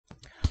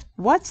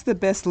What's the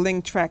best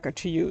link tracker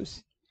to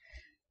use?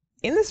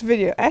 In this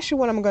video, actually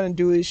what I'm going to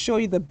do is show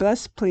you the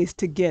best place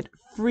to get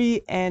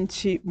free and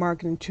cheap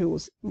marketing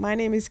tools. My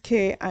name is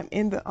Kay. I'm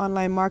in the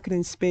online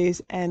marketing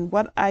space, and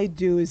what I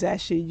do is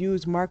actually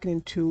use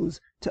marketing tools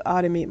to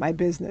automate my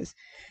business.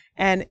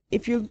 And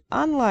if you're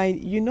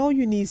online, you know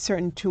you need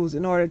certain tools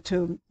in order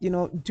to,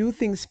 do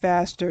things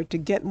faster, to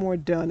get more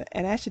done,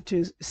 and actually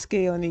to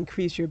scale and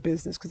increase your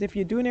business. Because if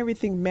you're doing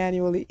everything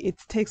manually, it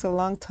takes a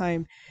long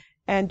time,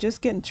 and just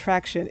getting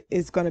traction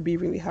is going to be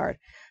really hard.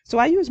 So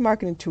I use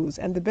marketing tools,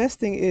 and the best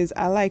thing is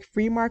I like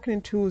free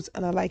marketing tools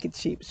and I like it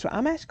cheap. So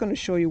I'm actually going to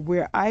show you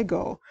where I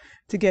go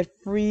to get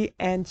free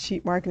and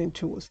cheap marketing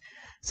tools.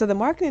 So the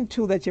marketing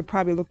tool that you're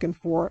probably looking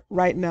for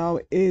right now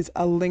is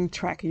a link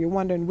tracker. You're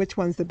wondering which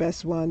one's the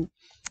best one.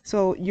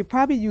 So you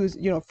probably use,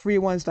 free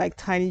ones like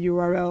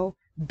tinyurl,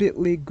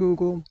 Bitly,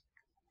 Google,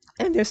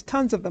 and there's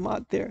tons of them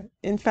out there.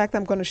 In fact,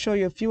 I'm going to show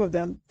you a few of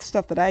them,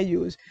 stuff that I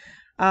use.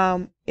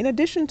 In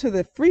addition to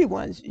the free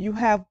ones, you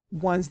have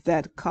ones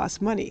that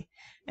cost money.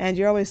 And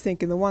you're always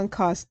thinking the one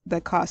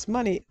that costs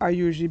money are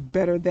usually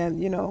better than,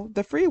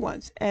 the free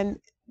ones. And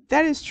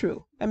that is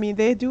true. I mean,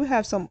 they do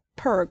have some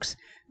perks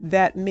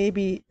that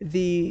maybe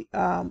the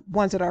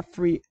ones that are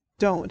free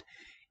don't.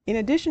 In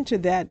addition to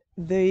that,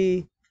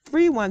 the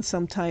free ones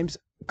sometimes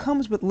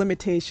comes with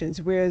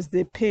limitations, whereas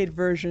the paid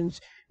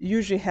versions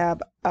usually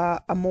have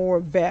a more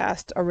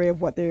vast array of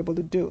what they're able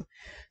to do.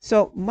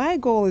 So my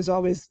goal is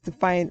always to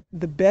find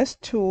the best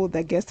tool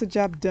that gets the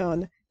job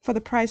done for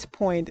the price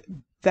point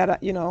that,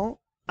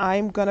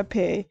 I'm going to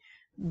pay,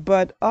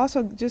 but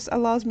also just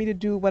allows me to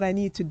do what I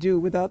need to do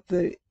without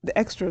the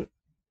extra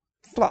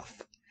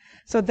fluff.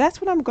 So that's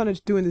what I'm going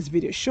to do in this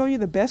video, show you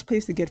the best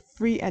place to get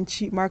free and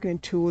cheap marketing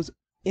tools.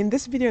 In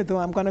this video, though,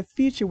 I'm going to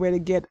feature where to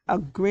get a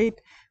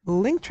great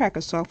link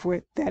tracker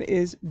software that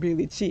is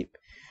really cheap.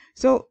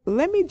 So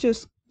let me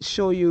just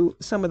show you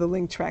some of the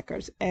link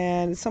trackers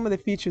and some of the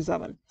features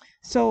of them.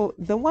 So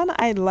the one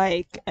I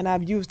like and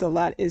I've used a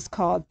lot is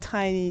called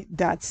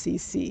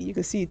tiny.cc. You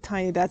can see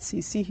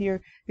tiny.cc here.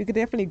 You could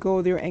definitely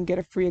go there and get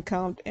a free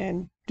account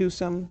and do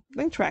some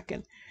link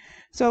tracking.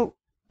 So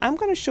I'm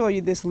going to show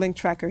you this link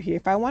tracker here.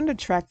 If I wanted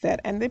to track that,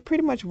 and they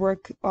pretty much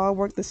all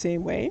work the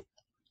same way,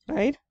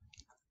 right?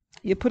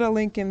 You put a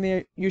link in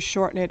there, you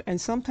shorten it, and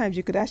sometimes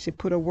you could actually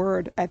put a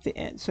word at the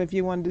end. So if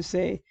you wanted to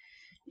say,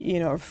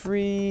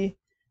 free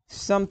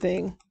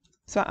something,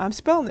 so I'm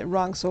spelling it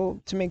wrong,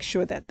 so to make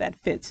sure that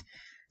that fits.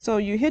 So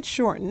you hit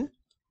shorten,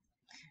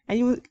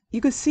 and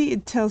you can see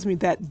it tells me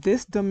that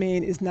this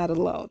domain is not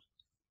allowed.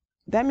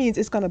 That means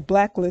it's going to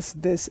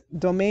blacklist this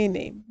domain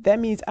name. That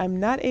means I'm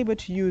not able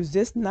to use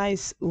this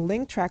nice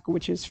link tracker,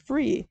 which is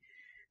free,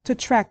 to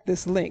track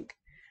this link.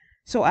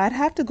 So I'd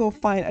have to go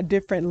find a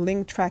different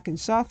link tracking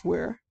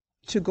software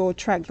to go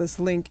track this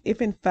link if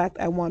in fact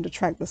I want to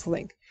track this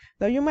link.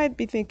 Now you might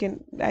be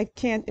thinking, I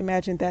can't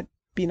imagine that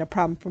being a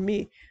problem for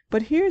me,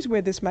 but here's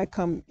where this might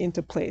come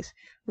into place.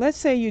 Let's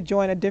say you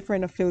join a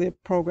different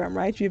affiliate program,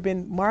 right? You've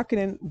been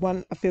marketing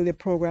one affiliate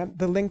program,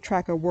 the link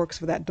tracker works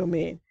for that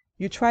domain.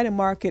 You try to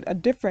market a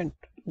different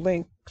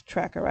link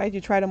tracker, right?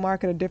 You try to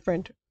market a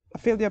different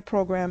affiliate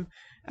program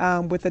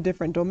with a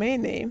different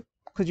domain name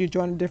because you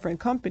joined a different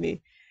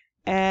company.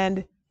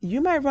 And you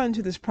might run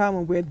into this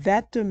problem where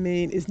that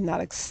domain is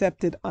not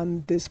accepted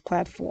on this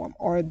platform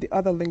or the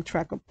other link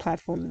tracker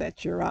platform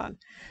that you're on.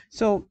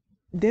 So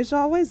there's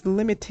always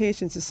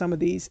limitations to some of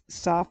these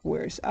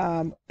softwares,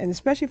 and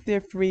especially if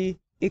they're free,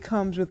 it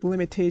comes with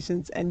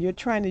limitations, and you're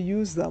trying to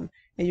use them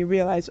and you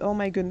realize, oh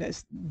my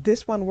goodness,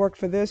 this one worked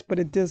for this, but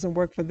it doesn't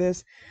work for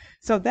this.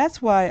 So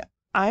that's why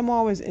I'm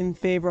always in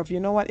favor of,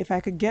 if I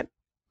could get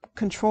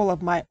control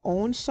of my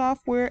own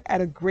software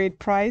at a great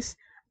price,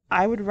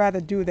 I would rather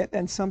do that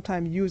than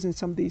sometimes using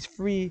some of these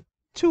free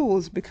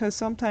tools, because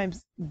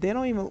sometimes they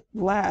don't even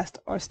last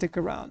or stick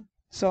around.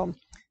 So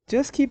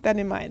just keep that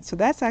in mind. So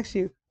that's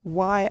actually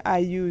why I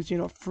use,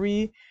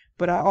 free,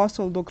 but I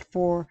also look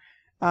for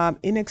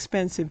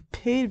inexpensive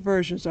paid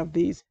versions of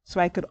these so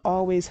I could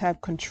always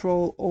have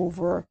control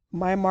over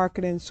my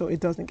marketing so it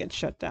doesn't get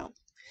shut down.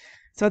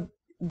 So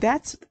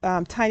that's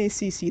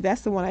tiny.cc.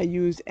 That's the one I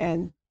use,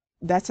 and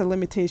that's a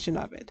limitation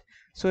of it.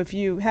 So if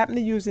you happen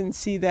to use it and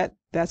see that,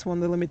 that's one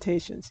of the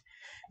limitations.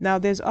 Now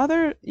there's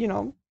other,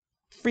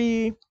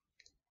 free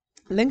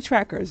link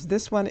trackers.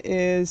 This one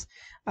is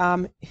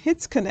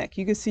Hits Connect.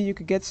 You can see you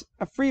could get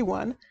a free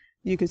one.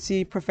 You can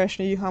see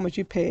professionally how much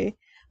you pay.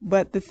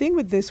 But the thing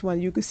with this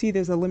one, you can see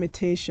there's a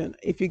limitation.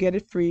 If you get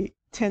it free,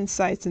 10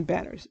 sites and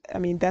banners. I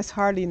mean, that's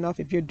hardly enough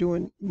if you're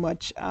doing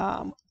much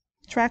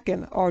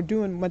tracking or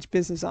doing much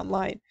business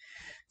online.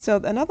 So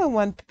another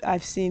one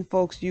I've seen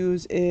folks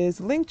use is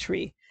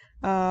Linktree.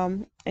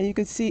 And you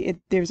can see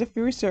there's a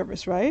free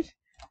service, right?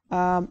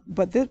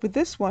 But with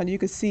this one, you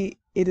can see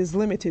it is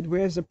limited,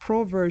 whereas the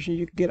pro version,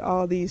 you can get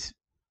all these,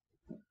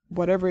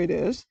 whatever it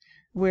is,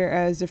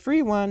 whereas the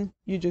free one,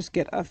 you just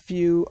get a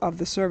few of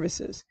the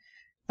services.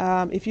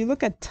 If you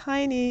look at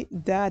tinyurl,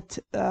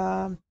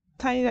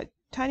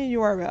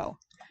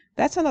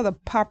 that's another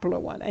popular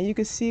one. And you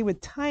can see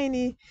with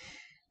tinyurl,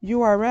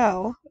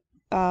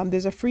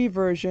 there's a free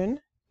version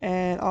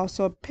and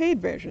also a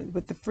paid version.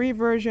 With the free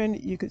version,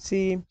 you could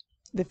see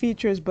the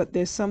features, but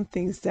there's some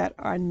things that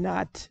are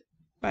not,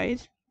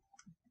 right?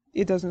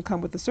 It doesn't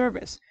come with the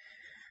service.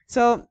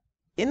 So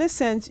in a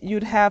sense,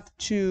 you'd have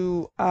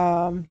to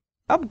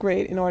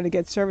upgrade in order to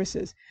get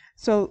services.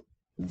 So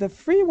the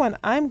free one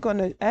I'm going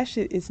to,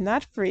 actually, it's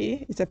not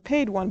free, it's a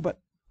paid one, but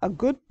a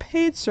good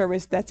paid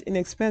service that's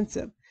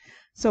inexpensive.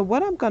 So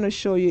what I'm going to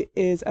show you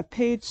is a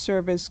paid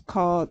service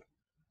called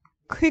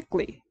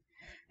Clickly.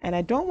 And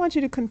I don't want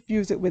you to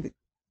confuse it with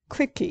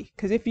Clicky,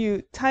 because if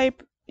you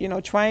type,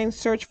 try and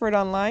search for it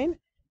online,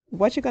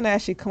 what you're going to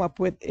actually come up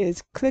with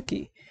is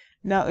Clicky.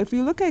 Now, if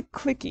you look at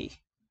Clicky,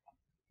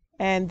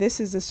 and this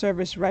is the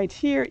service right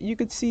here, you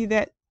could see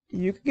that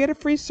you could get a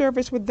free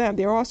service with them.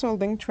 They're also a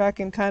link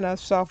tracking kind of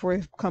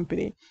software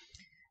company,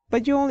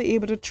 but you're only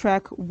able to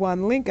track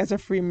one link as a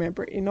free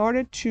member. In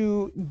order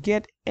to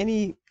get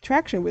any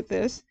traction with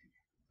this,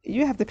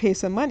 you have to pay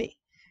some money.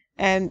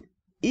 And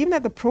even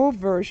at the pro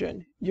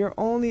version, you're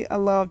only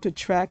allowed to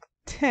track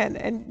 10.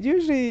 And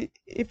usually,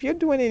 if you're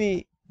doing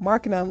any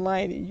marketing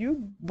online,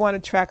 you want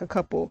to track a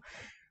couple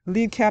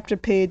lead capture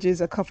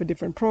pages, a couple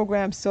different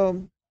programs.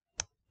 So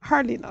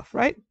hardly enough,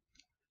 right?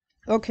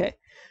 Okay,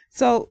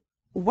 so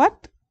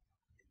what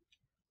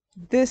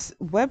this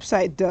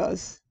website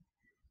does,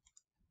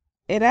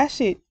 it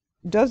actually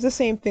does the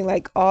same thing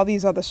like all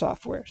these other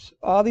softwares,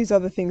 all these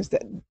other things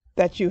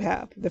that you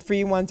have, the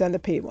free ones and the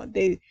paid one.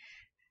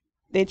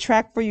 They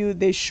track for you,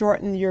 they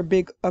shorten your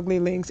big ugly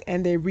links,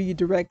 and they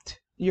redirect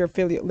your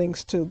affiliate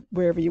links to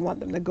wherever you want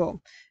them to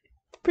go.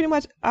 Pretty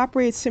much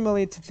operates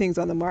similarly to things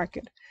on the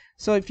market.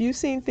 So if you've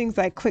seen things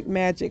like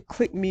Clickmagick,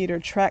 Clickmeter,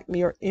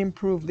 TrackMe, or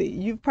Improvely,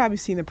 you've probably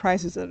seen the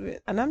prices of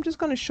it. And I'm just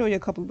going to show you a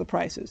couple of the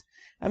prices.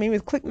 I mean,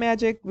 with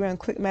Clickmagick, we're on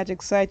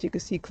Clickmagick's site. You can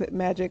see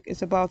Clickmagick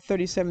is about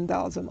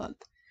 $37 a month.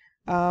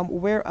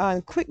 We're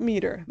on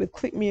Clickmeter. With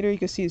Clickmeter, you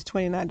can see it's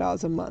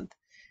 $29 a month.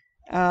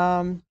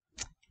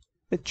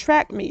 With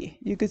TrackMe,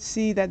 you could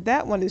see that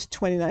that one is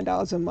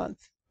 $29 a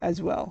month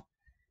as well.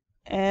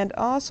 And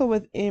also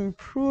with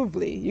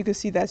Improvely, you can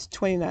see that's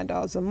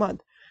 $29 a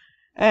month.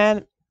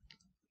 And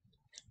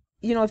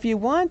if you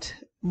want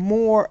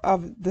more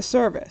of the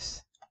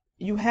service,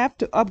 you have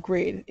to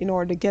upgrade in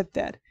order to get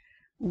that.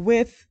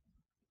 With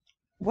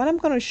what I'm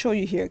going to show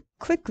you here,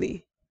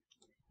 Clickly,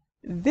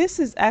 this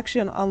is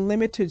actually an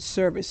unlimited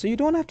service. So you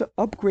don't have to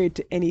upgrade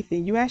to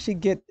anything. You actually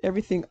get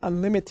everything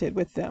unlimited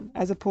with them,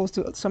 as opposed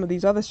to some of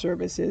these other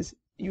services.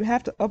 You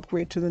have to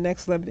upgrade to the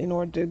next level in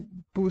order to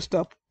boost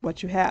up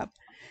what you have.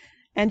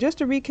 And just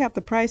to recap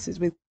the prices,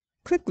 with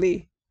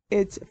Clickly,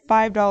 it's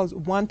 $5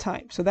 one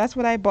time. So that's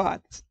what I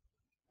bought.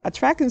 A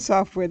tracking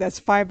software that's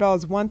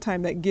 $5 one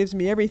time that gives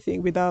me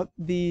everything without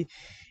the,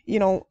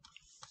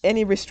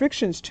 any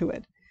restrictions to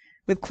it.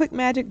 With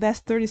Clickmagick,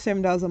 that's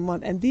 $37 a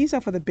month, and these are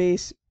for the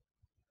base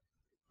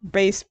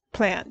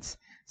plans.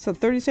 So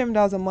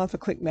 $37 a month for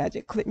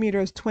Clickmagick.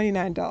 Clickmeter is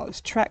 $29.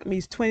 TrackMe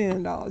is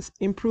 $29.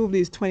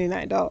 Improvely is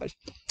 $29.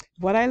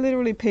 What I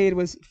literally paid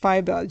was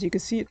 $5. You can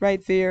see it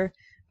right there.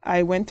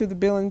 I went through the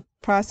billing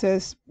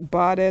process,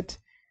 bought it,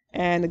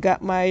 and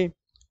got my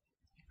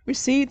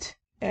receipt,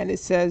 and it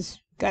says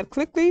got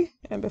Clickly,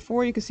 and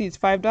before you can see it's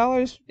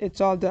 $5.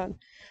 It's all done.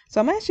 So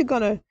I'm actually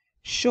going to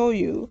show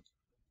you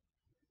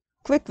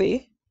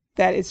Clickly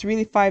that it's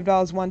really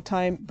 $5 one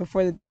time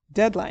before the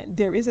deadline.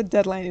 There is a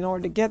deadline in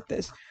order to get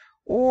this.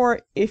 Or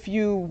if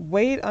you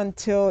wait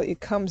until it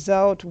comes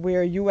out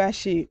where you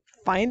actually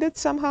find it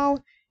somehow,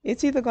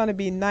 it's either going to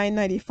be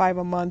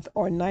 $9.95 a month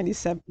or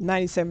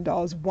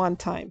 $97 one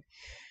time.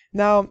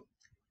 Now,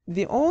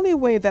 the only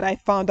way that I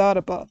found out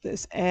about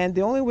this, and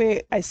the only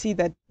way I see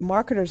that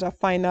marketers are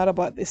finding out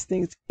about these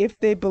things, if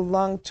they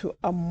belong to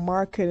a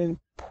marketing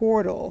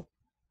portal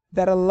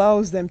that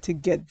allows them to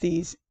get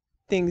these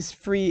things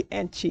free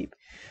and cheap.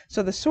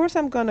 So the source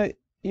I'm going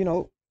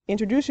to,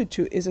 introduce you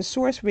to is a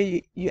source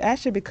where you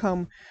actually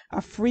become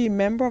a free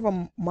member of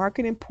a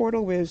marketing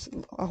portal with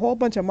a whole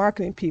bunch of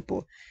marketing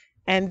people,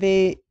 and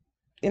they,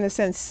 in a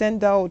sense,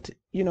 send out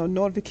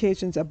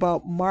notifications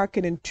about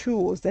marketing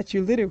tools that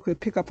you literally could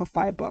pick up for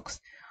 $5,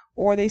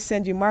 or they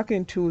send you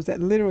marketing tools that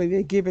literally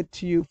they give it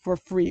to you for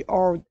free.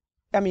 Or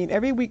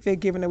every week they're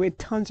giving away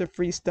tons of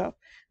free stuff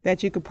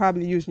that you could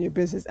probably use in your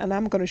business. And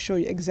I'm going to show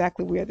you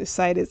exactly where the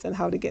site is and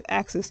how to get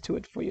access to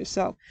it for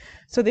yourself.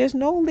 So there's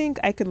no link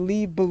I could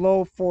leave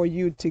below for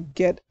you to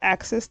get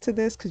access to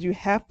this, because you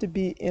have to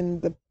be in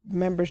the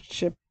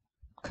membership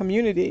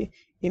community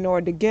in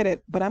order to get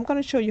it. But I'm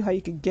going to show you how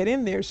you could get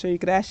in there so you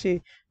could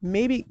actually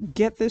maybe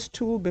get this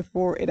tool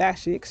before it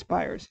actually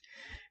expires.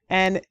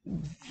 And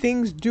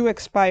things do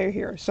expire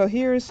here. So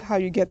here's how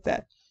you get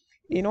that.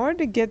 In order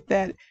to get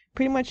that,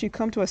 pretty much you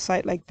come to a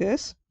site like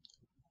this,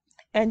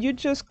 and you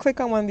just click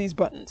on one of these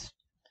buttons.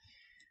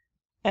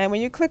 And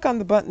when you click on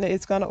the button,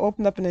 it's going to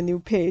open up in a new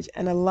page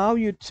and allow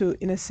you to,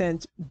 in a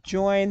sense,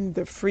 join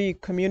the free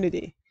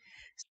community.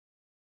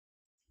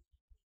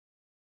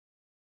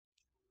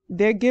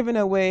 They're giving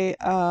away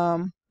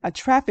a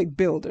traffic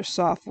builder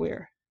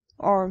software.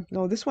 Or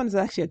no, this one is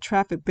actually a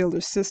traffic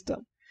builder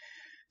system.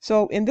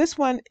 So in this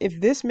one,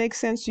 if this makes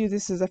sense to you,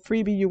 this is a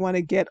freebie you want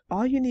to get,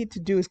 all you need to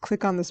do is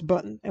click on this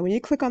button. And when you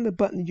click on the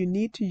button, you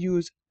need to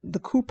use the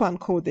coupon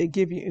code they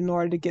give you in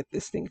order to get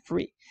this thing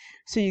free.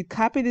 So you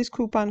copy this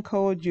coupon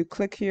code, you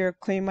click here,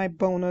 claim my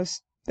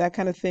bonus, that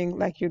kind of thing,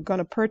 like you're going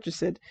to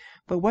purchase it.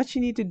 But what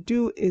you need to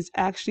do is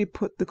actually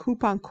put the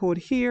coupon code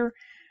here,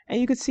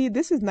 and you can see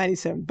this is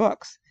 97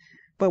 bucks.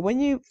 But when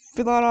you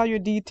fill out all your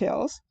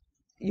details,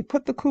 you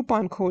put the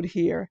coupon code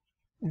here,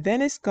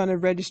 then it's going to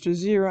register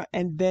 0,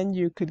 and then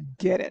you could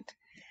get it.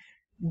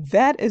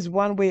 That is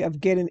one way of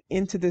getting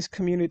into this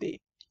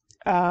community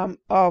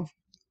of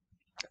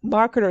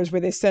marketers,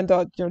 where they send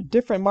out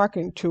different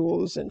marketing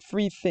tools and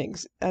free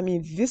things. I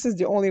mean, this is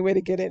the only way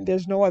to get in.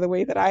 There's no other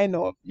way that I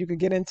know of you could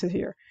get into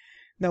here.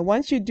 Now,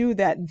 once you do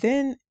that,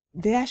 then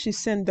they actually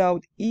send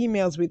out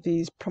emails with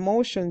these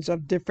promotions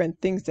of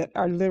different things that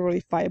are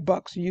literally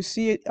 $5. You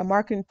see a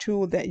marketing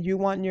tool that you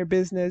want in your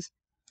business,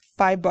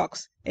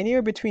 $5,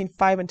 anywhere between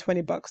 $5 and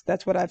 $20.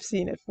 That's what I've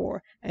seen it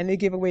for. And they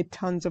give away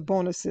tons of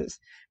bonuses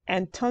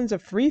and tons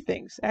of free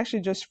things,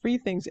 actually just free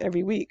things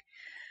every week.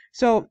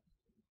 So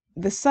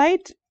the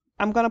site,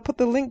 I'm going to put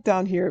the link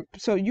down here.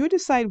 So you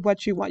decide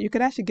what you want. You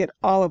could actually get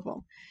all of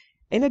them.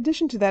 In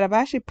addition to that, I've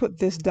actually put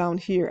this down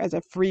here as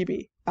a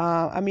freebie.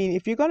 I mean,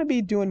 if you're going to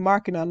be doing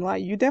marketing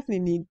online, you definitely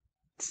need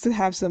to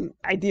have some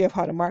idea of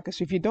how to market.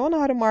 So if you don't know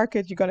how to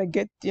market, you're going to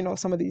get,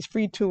 some of these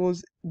free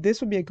tools.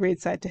 This would be a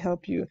great site to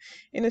help you,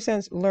 in a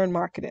sense, learn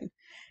marketing.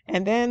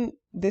 And then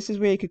this is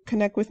where you could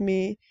connect with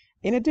me.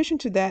 In addition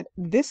to that,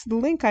 this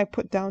link I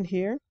put down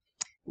here,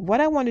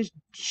 what I want to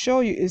show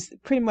you is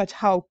pretty much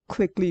how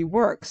Clickly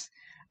works.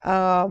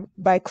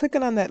 By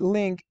clicking on that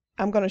link,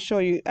 I'm going to show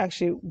you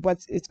actually what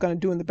it's going to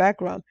do in the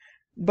background.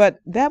 But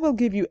that will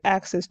give you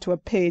access to a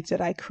page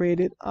that I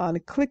created on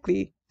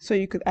Clickly, so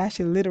you could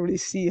actually literally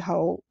see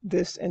how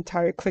this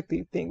entire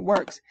Clickly thing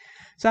works.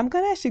 So I'm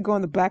going to actually go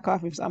in the back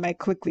office on my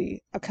Clickly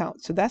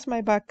account. So that's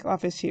my back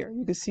office here.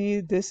 You can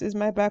see this is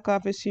my back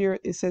office here.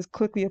 It says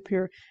Clickly up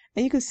here.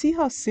 And you can see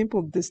how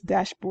simple this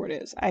dashboard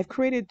is. I've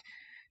created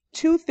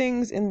two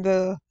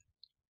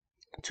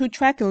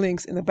tracking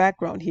links in the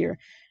background here.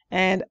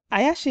 And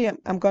I actually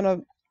I'm going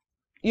to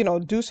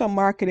do some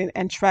marketing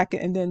and track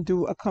it, and then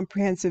do a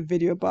comprehensive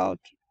video about,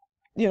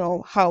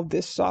 how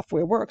this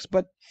software works.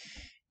 But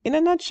in a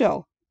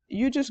nutshell,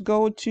 you just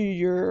go to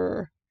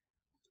your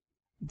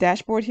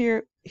dashboard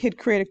here, hit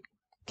create a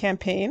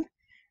campaign,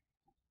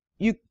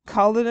 you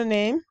call it a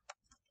name,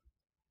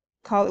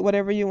 call it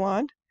whatever you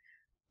want,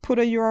 put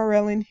a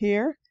URL in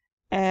here,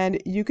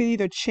 and you could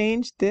either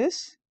change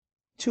this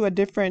to a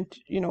different,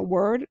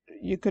 word.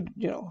 You could,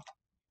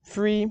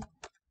 free,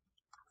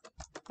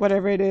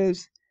 whatever it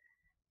is,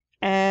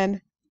 and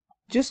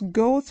just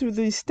go through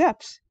these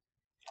steps.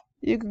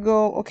 You could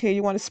go, okay,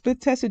 you want to split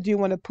test it? Do you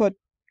want to put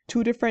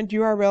two different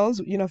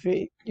URLs? If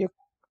you're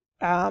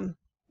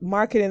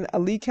marketing a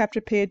lead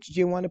capture page, do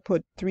you want to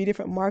put three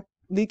different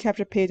lead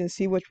capture page and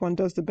see which one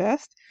does the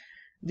best?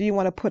 Do you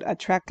want to put a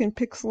tracking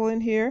pixel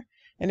in here?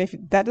 And if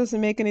that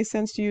doesn't make any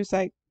sense to you, it's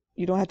like,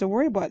 you don't have to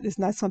worry about it. It's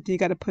not something you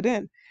got to put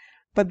in.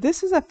 But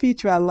this is a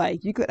feature I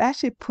like. You could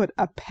actually put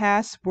a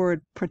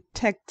password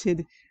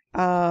protected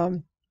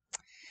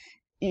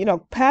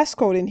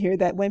passcode in here,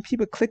 that when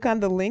people click on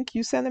the link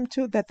you send them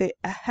to, that they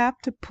have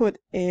to put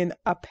in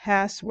a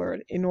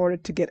password in order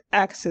to get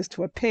access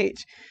to a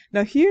page.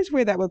 Now here's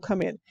where that will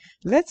come in.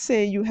 Let's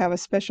say you have a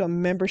special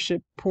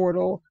membership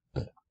portal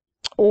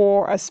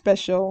or a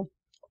special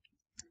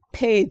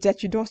page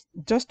that you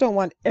just don't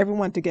want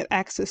everyone to get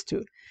access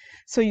to.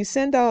 So you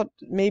send out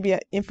maybe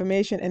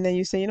information, and then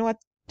you say, what,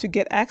 to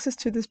get access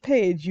to this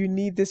page, you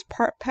need this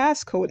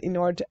passcode in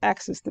order to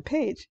access the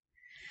page.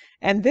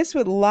 And this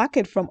would lock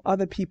it from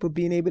other people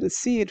being able to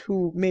see it,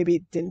 who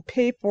maybe didn't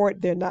pay for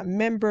it, they're not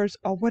members,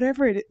 or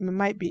whatever it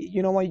might be.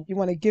 You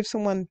want to give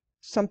someone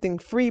something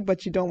free,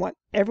 but you don't want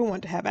everyone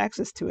to have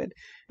access to it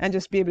and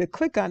just be able to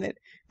click on it.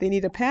 They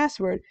need a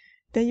password.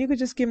 Then you could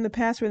just give them the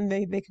password, and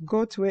they could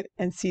go to it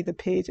and see the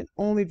page, and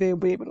only they'll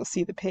be able to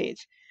see the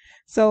page.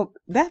 So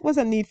that was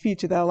a neat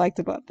feature that I liked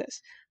about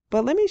this.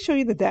 But let me show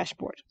you the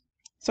dashboard.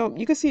 So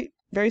you can see,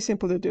 very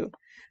simple to do.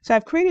 So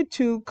I've created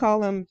two, call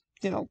them,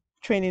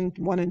 training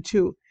 1 and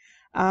 2.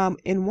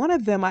 In one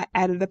of them, I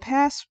added a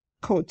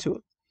passcode to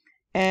it,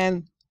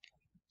 and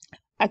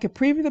I could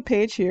preview the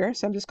page here.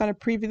 So I'm just going to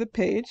preview the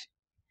page,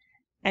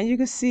 and you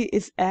can see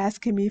it's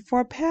asking me for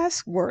a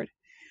password.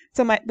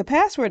 So the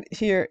password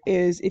here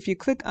is, if you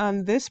click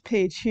on this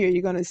page here,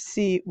 you're going to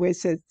see where it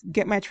says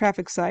get my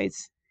traffic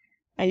sites,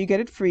 and you get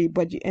it free,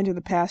 but you enter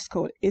the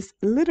passcode. It's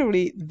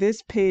literally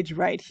this page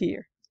right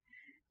here.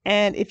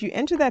 And if you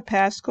enter that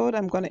passcode,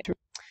 I'm going to,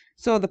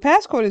 so the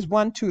passcode is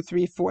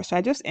 1234. So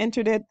I just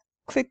entered it,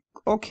 click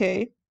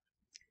OK,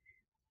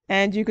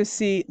 and you can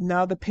see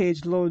now the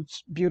page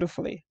loads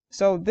beautifully.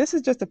 So this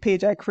is just a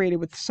page I created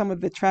with some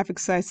of the traffic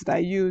sites that I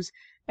use.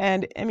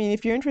 And I mean,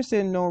 if you're interested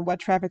in knowing what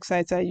traffic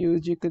sites I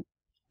use, you could,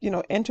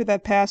 enter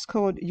that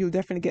passcode. You'll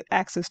definitely get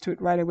access to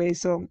it right away.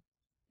 So,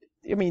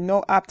 I mean,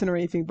 no opt-in or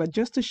anything, but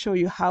just to show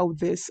you how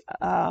this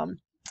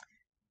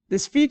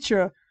this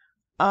feature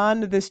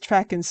on this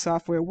tracking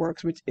software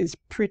works, which is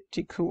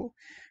pretty cool.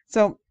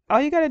 So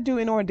all you got to do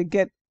in order to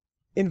get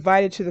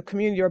invited to the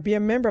community or be a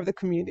member of the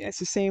community, it's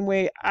the same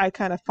way I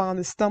kind of found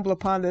this, stumbled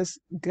upon this,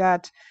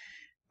 got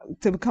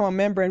to become a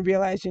member and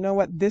realize, you know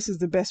what, this is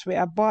the best way.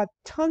 I bought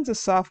tons of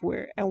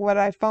software, and what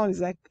I found is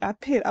that I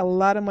paid a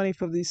lot of money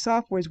for these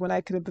softwares when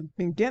I could have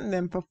been getting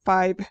them for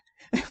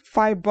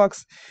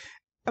 $5.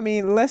 I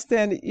mean, less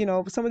than,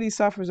 some of these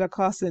softwares are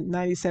costing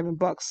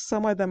 $97.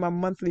 Some of them are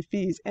monthly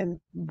fees. And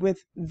with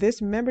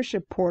this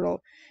membership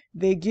portal,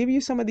 they give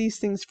you some of these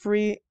things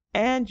free,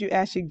 and you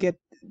actually get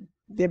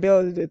the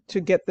ability to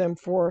get them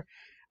for,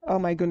 oh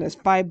my goodness,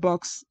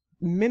 $5,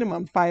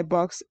 minimum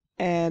 $5.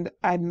 And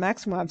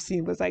maximum I've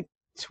seen was like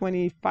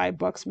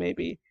 $25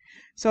 maybe.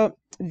 So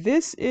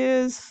this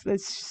is,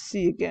 let's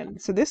see again.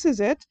 So this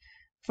is it.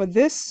 For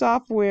this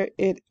software,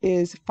 it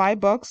is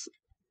 $5.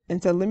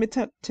 It's a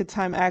limited to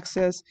time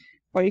access,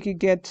 or you could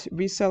get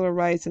reseller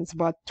rights, and it's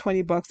about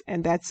 $20,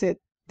 and that's it.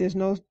 There's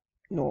no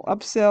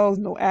upsells,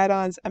 no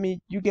add-ons. I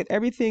mean, you get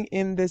everything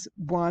in this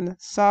one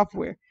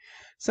software.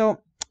 So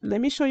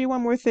let me show you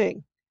one more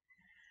thing.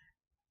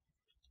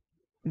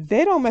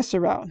 They don't mess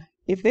around.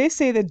 If they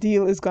say the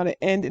deal is going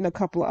to end in a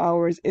couple of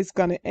hours, it's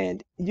going to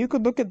end. You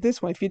could look at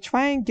this one. If you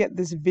try and get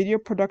this video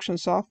production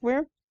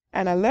software,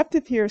 and I left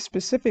it here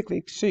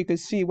specifically so you could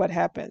see what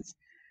happens.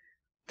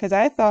 Because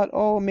I thought,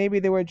 oh, maybe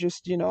they were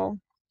just,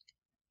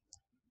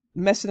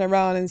 messing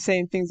around and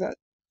saying things are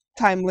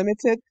time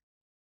limited.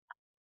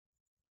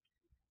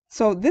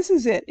 So this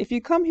is it. If you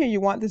come here,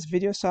 you want this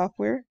video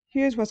software,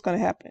 here's what's going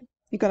to happen.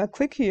 You're going to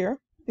click here.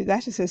 It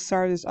actually says,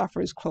 sorry, this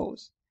offer is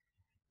closed.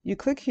 You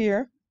click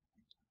here,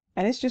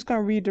 and it's just going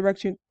to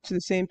redirect you to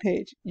the same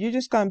page. You're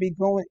just going to be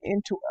going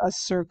into a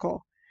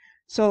circle.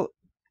 So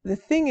the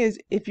thing is,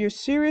 if you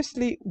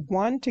seriously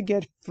want to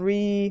get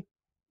free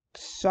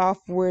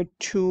software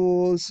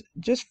tools,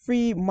 just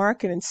free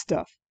marketing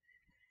stuff,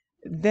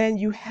 then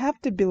you have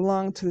to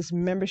belong to this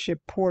membership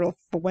portal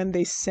for when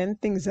they send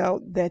things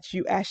out, that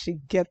you actually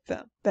get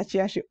them, that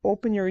you actually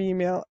open your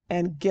email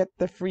and get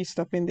the free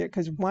stuff in there.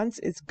 Because once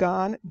it's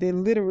gone, they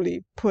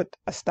literally put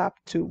a stop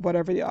to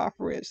whatever the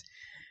offer is.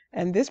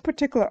 And this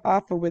particular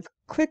offer with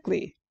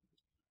Clickly,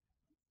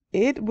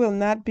 it will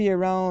not be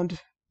around.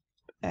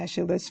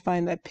 Actually, let's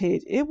find that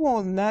page. It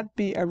will not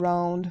be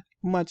around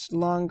much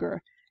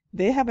longer.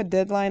 They have a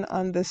deadline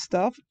on this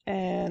stuff,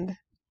 and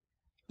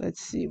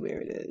let's see where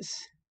it is.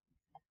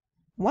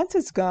 Once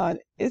it's gone,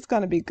 it's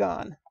going to be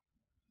gone.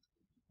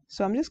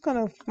 So I'm just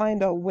going to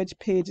find out which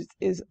page it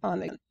is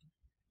on again.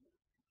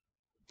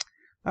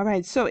 All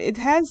right, so it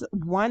has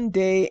 1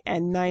 day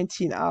and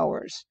 19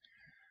 hours.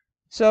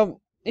 So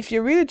if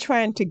you're really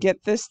trying to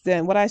get this,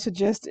 then what I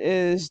suggest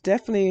is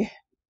definitely,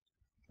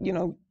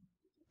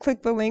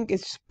 click the link.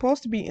 It's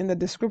supposed to be in the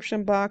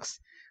description box.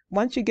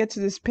 Once you get to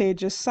this page,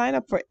 just sign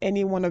up for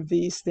any one of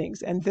these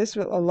things, and this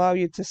will allow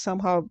you to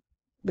somehow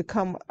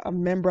become a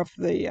member of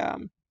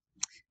the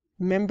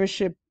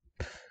membership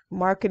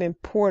marketing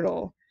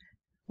portal,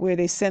 where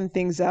they send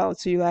things out,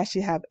 so you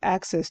actually have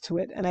access to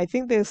it. And I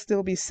think they'll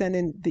still be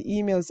sending the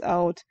emails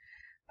out,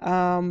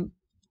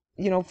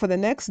 for the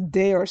next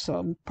day or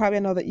so. Probably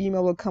another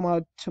email will come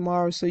out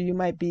tomorrow, so you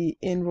might be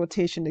in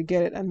rotation to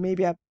get it, and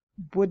maybe I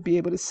would be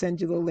able to send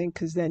you the link,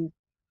 because then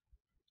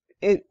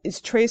it's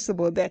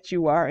traceable that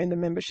you are in the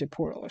membership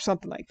portal or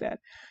something like that.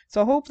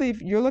 So hopefully,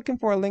 if you're looking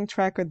for a link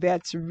tracker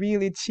that's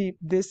really cheap,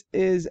 this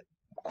is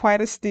quite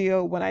a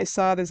steal. When I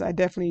saw this, I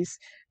definitely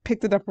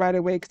picked it up right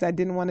away, because I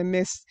didn't want to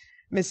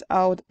miss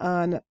out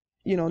on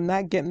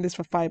not getting this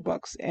for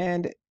 $5.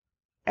 And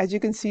as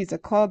you can see, it's a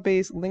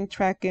cloud-based link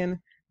tracking,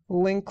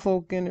 link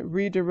cloaking,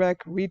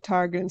 redirect,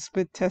 retargeting,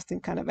 split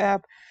testing kind of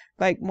app.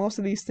 Like most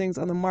of these things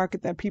on the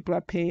market that people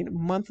are paying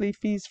monthly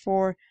fees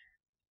for,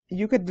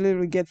 you could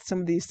literally get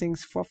some of these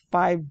things for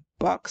 $5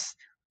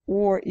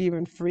 or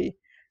even free.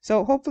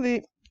 So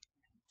hopefully,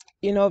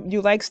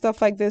 you like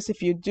stuff like this.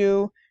 If you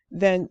do,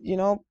 then,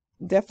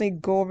 definitely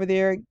go over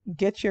there,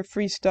 get your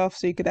free stuff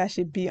so you could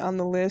actually be on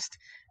the list.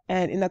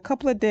 And in a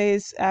couple of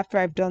days after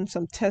I've done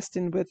some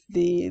testing with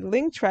the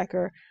link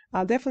tracker,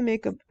 I'll definitely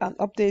make an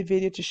update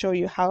video to show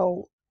you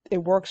how it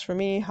works for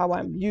me, how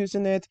I'm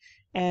using it,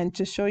 and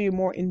to show you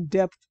more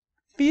in-depth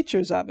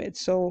features of it.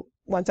 So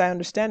once I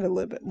understand it a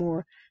little bit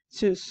more,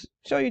 to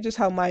show you just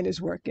how mine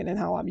is working and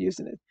how I'm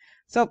using it.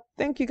 So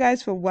thank you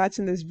guys for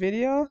watching this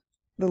video.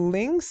 The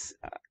links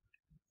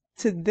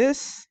to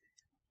this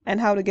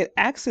and how to get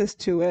access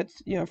to it,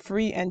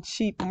 free and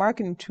cheap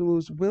marketing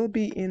tools, will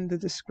be in the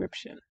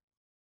description.